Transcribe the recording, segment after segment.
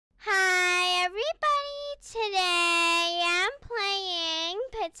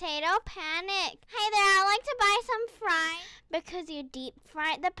Potato Panic. Hey there, I'd like to buy some fries. Because you deep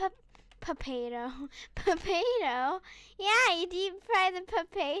fried the potato. Potato? Yeah, you deep fried the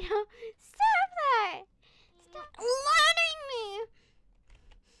potato. Stop that. Stop loading me.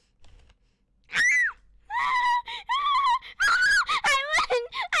 I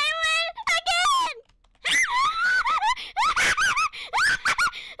win again.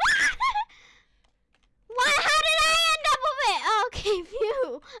 What? How did I end up with it? Okay,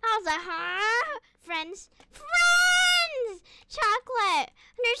 phew. I was like, huh? Friends. Chocolate.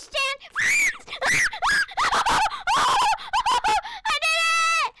 Understand? Friends. I did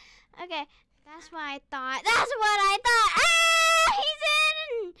it. Okay, that's what I thought. Ah, he's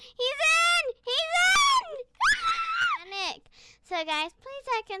in. Panic. So guys, please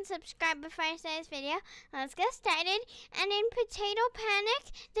like and subscribe before I start this video. Let's get started. And in Potato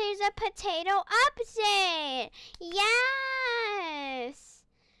Panic, there's a potato update. Yes.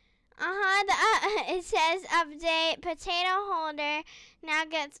 It says update potato holder now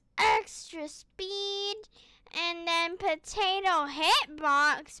gets extra speed, and then potato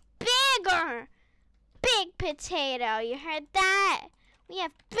hitbox bigger. Big potato. You heard that? We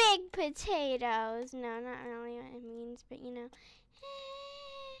have big potatoes. No, not really what it means, but you know.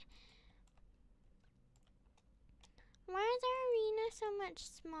 Why is our arena so much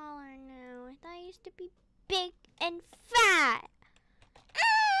smaller now? I thought it used to be big and fat.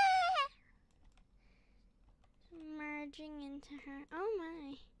 Merging into her. Oh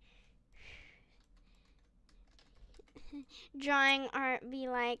my. Drawing art be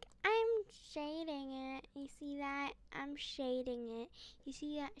like, I'm shading it. You see that? I'm shading it. You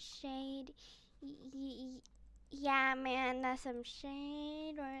see that shade? Yeah, man, that's some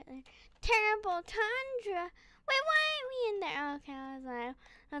shade right there. Terrible Tundra. Wait, why ain't we in there? Okay, I was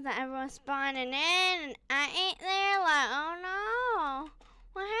like everyone's spawning in, and I ain't there. Like, oh no,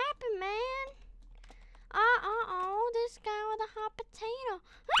 what happened, man? This guy with a hot potato.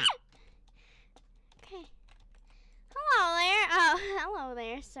 Okay. Hello there. Oh, hello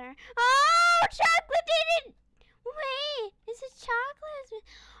there, sir. Oh, chocolate didn't. Wait, is it chocolate?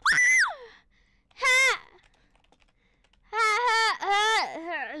 Ha!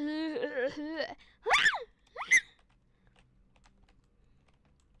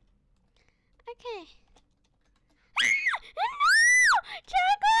 Okay. No!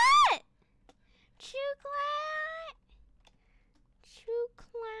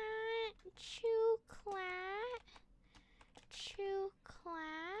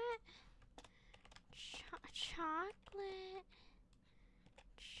 Chocolate!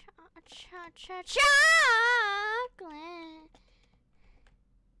 Chocolate.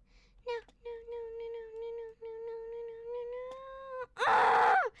 No.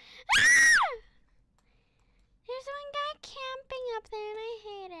 Oh! There's one guy camping up there and I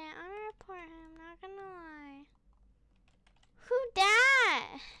hate it. I'm gonna report him, not gonna lie. Who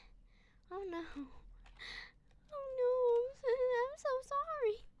dat? Oh no. Oh no, I'm so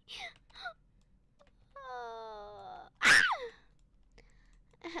sorry.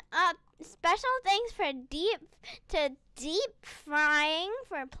 Special thanks for deep frying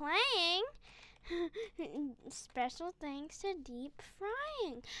for playing. Special thanks to deep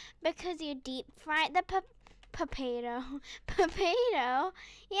frying because you deep fried the potato.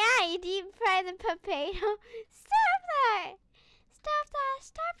 Yeah, you deep fried the potato. Stop that!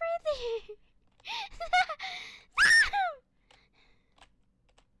 Stop right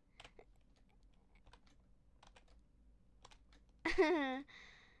there.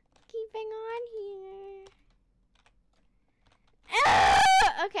 Keeping on here.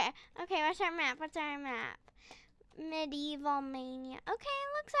 Okay, what's our map? Medieval Mania. Okay,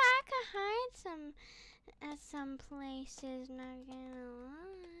 looks like I could hide at some places, not gonna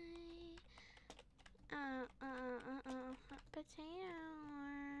lie.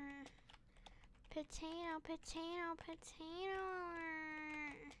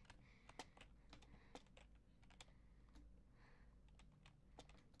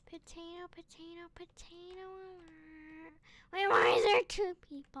 Potato. Potato alert. Wait, why is there two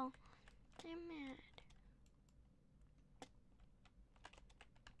people? I'm mad.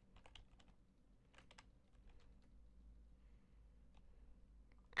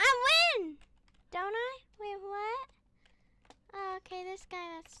 I win! Don't I? Wait, what? Oh, okay, this guy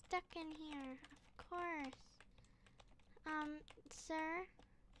that's stuck in here. Of course. Sir?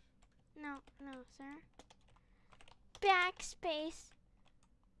 No, sir. Backspace.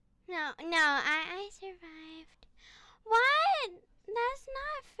 No, I survived. What? That's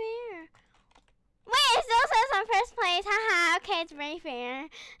not fair. Wait, it still says I'm first place. Haha, okay, it's very fair.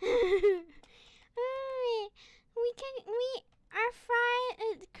 Wait, our fry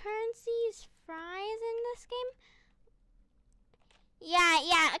currency is fries in this game?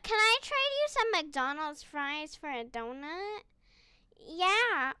 Yeah. Can I trade you some McDonald's fries for a donut?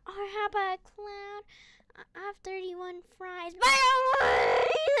 Yeah. Or how about a cloud? I have 31 fries. But I don't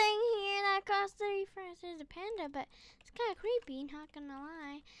want anything here that costs 30 fries. There's a panda, but it's kind of creepy, not gonna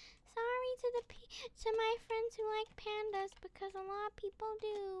lie. Sorry to my friends who like pandas, because a lot of people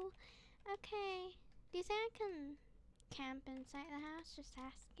do. Okay. Do you think I can camp inside the house? Just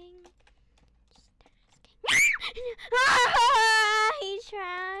asking. He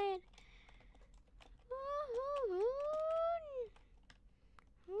tried.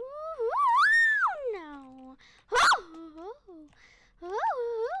 No.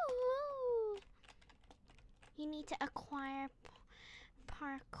 You need to acquire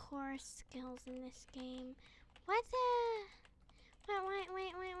parkour skills in this game. What the? Wait.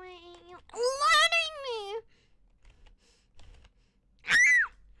 Ain't you letting me?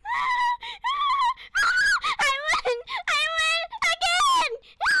 I win again!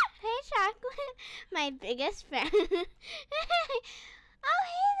 Hey, Chocolate, my biggest fan. Oh, hey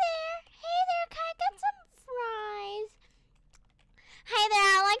there, can I get some fries? Hey there,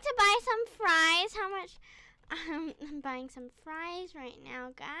 I'd like to buy some fries. How much? I'm buying some fries right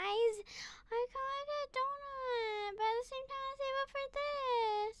now, guys. I gotta get a donut, but at the same time, I save up for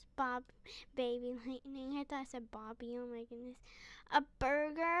this. Bob, baby lightning. I thought I said Bobby. Oh my goodness. A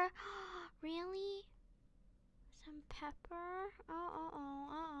burger. Really? Some pepper.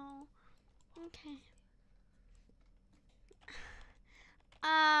 Oh. Okay.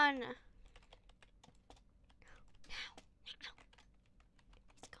 Oh no.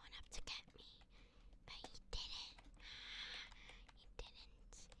 He's going up to get me, but he didn't.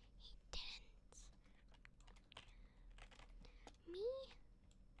 Me?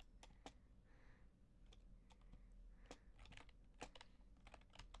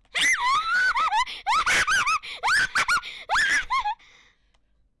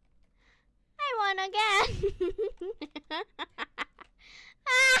 I won again.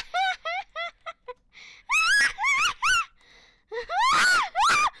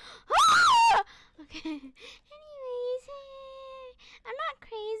 Okay. Anyways, I'm not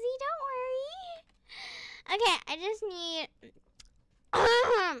crazy. Don't worry. Okay, I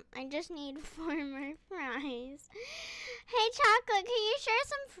just need 4 more fries. Hey, Chocolate, can you share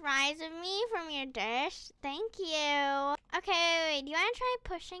some fries with me from your dish? Thank you. Okay, wait. Do you want to try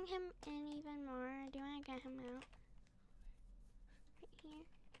pushing him in even more? Do you want to get him out? Right here.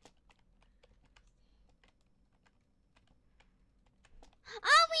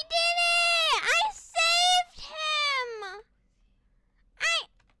 Oh, we did it! I saved him!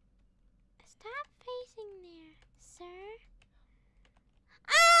 Stop facing there, sir.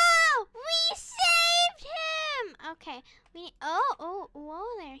 Oh! We saved him! Okay, whoa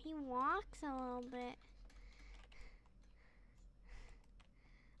there. He walks a little bit.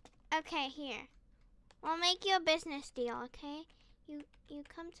 Okay, here. We'll make you a business deal, okay? You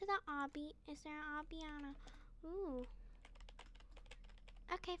come to the Obby. Is there an Obby on a... Ooh.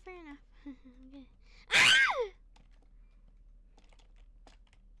 Okay, fair enough. Okay. Ah!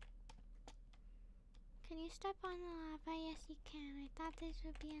 Can you step on the lava? Yes, you can. I thought this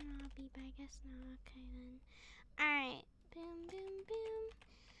would be an Obby, but I guess not. Okay, then. Alright. Boom.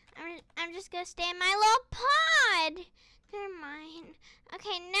 I'm just gonna stay in my little pod. They're mine.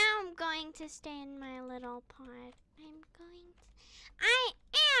 Okay, now I'm going to stay in my little pod. I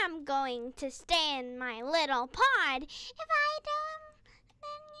am going to stay in my little pod. If I don't,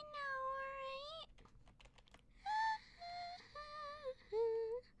 then you know, alright?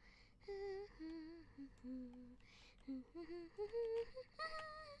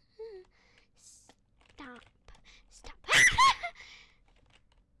 Stop.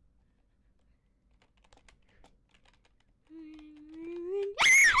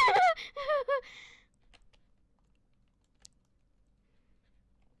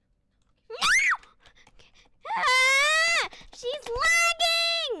 She's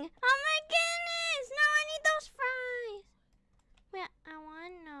lagging! Oh my goodness! No, I need those fries. Wait, I want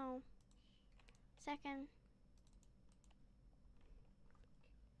to know. Second.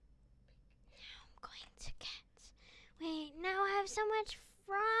 Now I'm going to get... Wait, now I have so much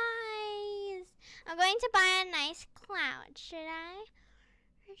fries. I'm going to buy a nice cloud. Should I?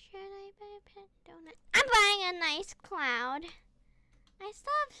 Or should I buy a pet donut? I'm buying a nice cloud. I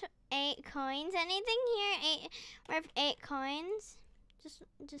still have 8 coins. Anything here worth 8 coins?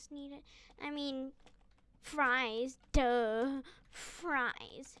 Just need it. I mean, fries. Duh.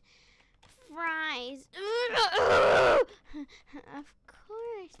 Fries. Of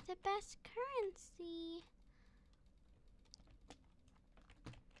course, the best currency.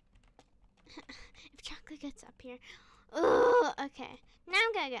 If chocolate gets up here. Ugh, okay. Now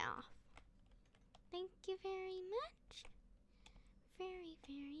I'm gonna get off. Thank you very much. Very,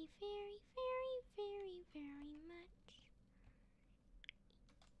 very, very, very, very, very much.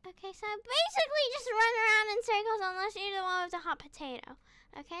 Okay, so basically just run around in circles unless you're the one with the hot potato.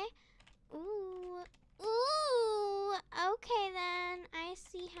 Okay? Ooh. Ooh. Okay then. I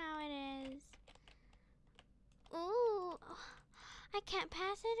see how it is. Ooh. I can't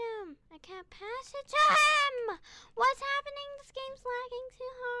pass it to him. I can't pass it to him. What's happening? This game's lagging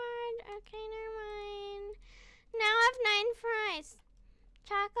too hard. Okay, never mind. Now I have 9 fries.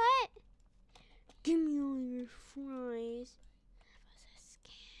 Chocolate? Give me all your fries. That was a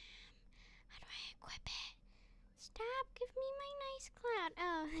scam. How do I equip it? Stop. Give me my nice cloud.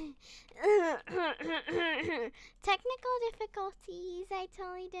 Oh. Technical difficulties. I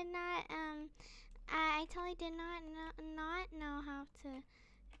totally did not, I totally did not know how to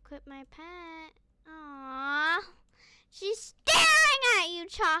equip my pet. Aww. She's staring at you,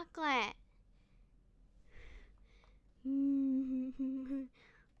 Chocolate.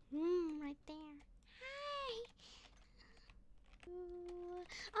 Right there. Hi. Ooh.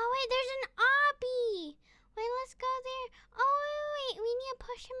 Oh, wait, there's an Obby. Wait, let's go there. Oh, wait. We need to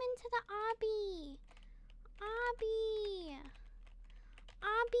push him into the Obby. Obby.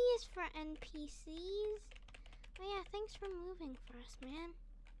 Obby is for NPCs. Oh yeah, thanks for moving for us, man.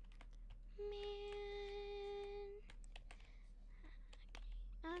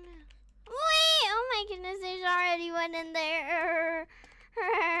 Oh no. Wait! Oh my goodness, there's already one in there.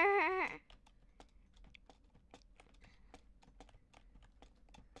 I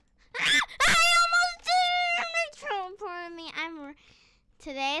almost did it! Pardon me.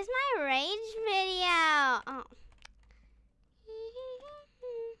 Today's my rage video. Oh.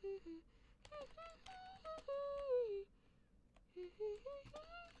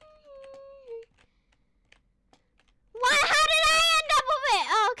 What? How did I end up with it?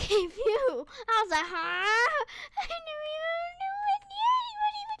 Okay, phew. I was like, huh? I never even knew it near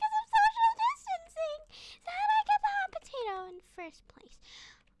anybody because of social distancing. So how did I get the hot potato in the first place?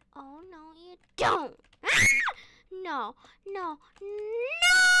 Oh, no, you don't. No, no, no,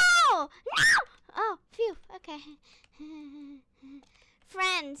 no. Oh, phew, okay.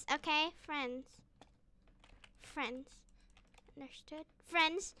 Friends, okay? Friends. Friends. Understood?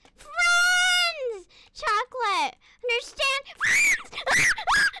 Friends. Friends! Chocolate! Understand? Friends!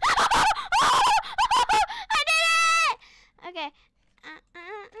 I did it! Okay.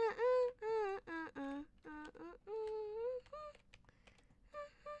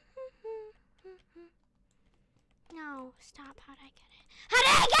 No, stop. How'd I get it? How did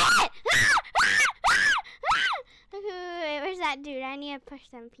I get it? Okay, wait, where's that dude? I need to push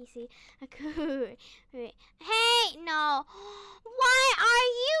the NPC. Okay, wait. Hey, no. What are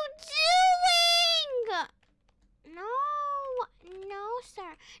you doing? No. No,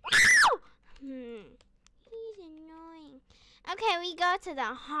 sir. No! He's annoying. Okay, we go to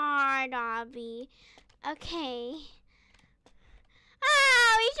the hard obby. Okay.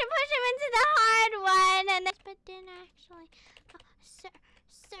 Oh, we should push him into the hard one. And then, but then actually, oh,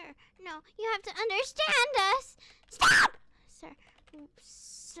 sir, no, you have to understand us. Stop!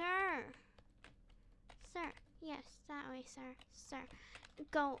 Sir. Yes, that way, sir.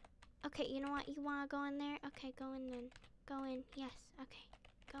 Go. Okay, you know what? You want to go in there? Okay, go in then. Go in. Yes, okay.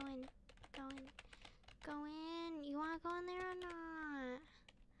 Go in. You want to go in there or not?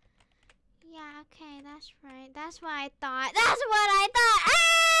 Yeah, okay, that's right. That's what I thought. Ah!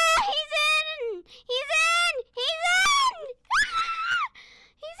 He's in!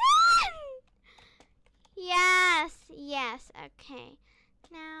 Yes, okay.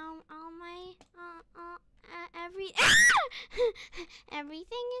 Now, all my,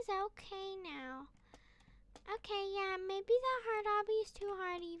 everything is okay now. Okay, yeah, maybe the hard obby is too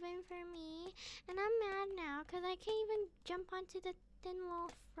hard even for me. And I'm mad now, because I can't even jump onto the thin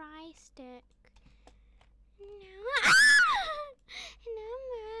little fry stick. No. And I'm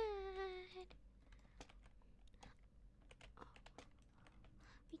mad.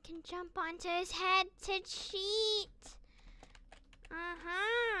 We can jump onto his head to cheat.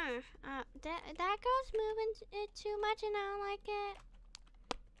 That girl's moving it too much and I don't like it.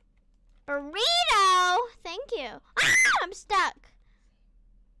 Burrito! Thank you. Ah, I'm stuck.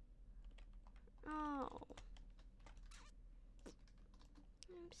 Oh.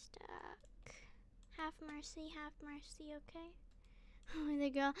 I'm stuck. Have mercy, okay? Oh, the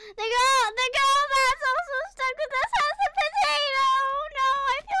girl that's also stuck with us has a potato! No,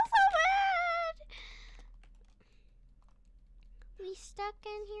 I feel so bad! We stuck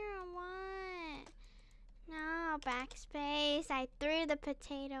in here or what? No. Oh, backspace. I threw the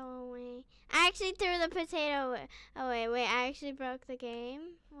potato away. I actually threw the potato away. Wait, I actually broke the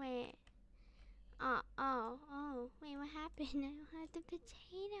game. Wait. Oh. Wait, what happened? I don't have the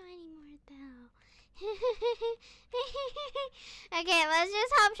potato anymore, though. Okay, let's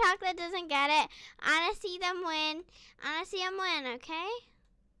just hope Chocolate doesn't get it. I want to see them win. Okay?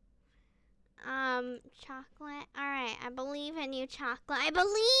 Chocolate. Alright, I believe in you, Chocolate. I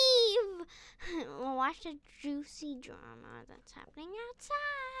believe! We'll watch the juicy drama that's happening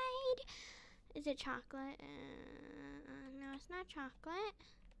outside. Is it Chocolate? No, it's not Chocolate.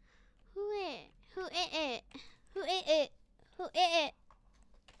 Who it?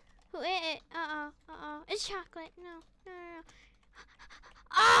 It's Chocolate. No.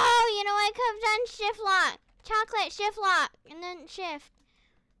 Oh, you know what? I could have done shift lock. Chocolate, shift lock. And then shift.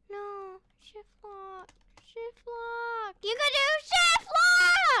 No, shift lock. You could do shift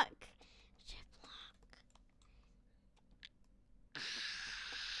lock.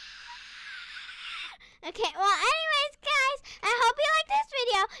 Okay, well, anyways, guys, I hope you liked this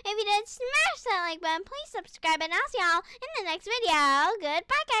video. If you did, smash that like button. Please subscribe, and I'll see y'all in the next video.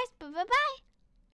 Goodbye, guys. Bye-bye.